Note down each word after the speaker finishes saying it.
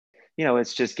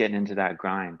it's just getting into that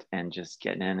grind and just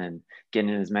getting in and getting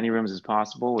in as many rooms as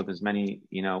possible with as many,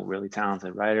 really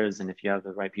talented writers. And if you have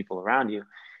the right people around you,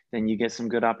 then you get some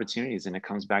good opportunities. And it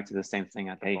comes back to the same thing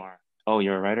at the bar. Oh,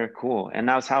 you're a writer? Cool. And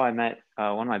that was how I met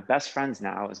one of my best friends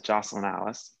now is Jocelyn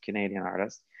Alice, Canadian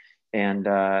artist. And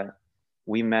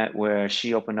we met where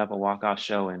she opened up a walk-off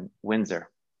show in Windsor.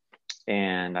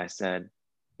 And I said,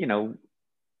 you know,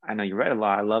 I know you write a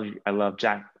lot. I love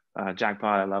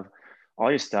Jackpot. I love all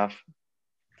your stuff.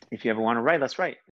 If you ever want to write, let's write.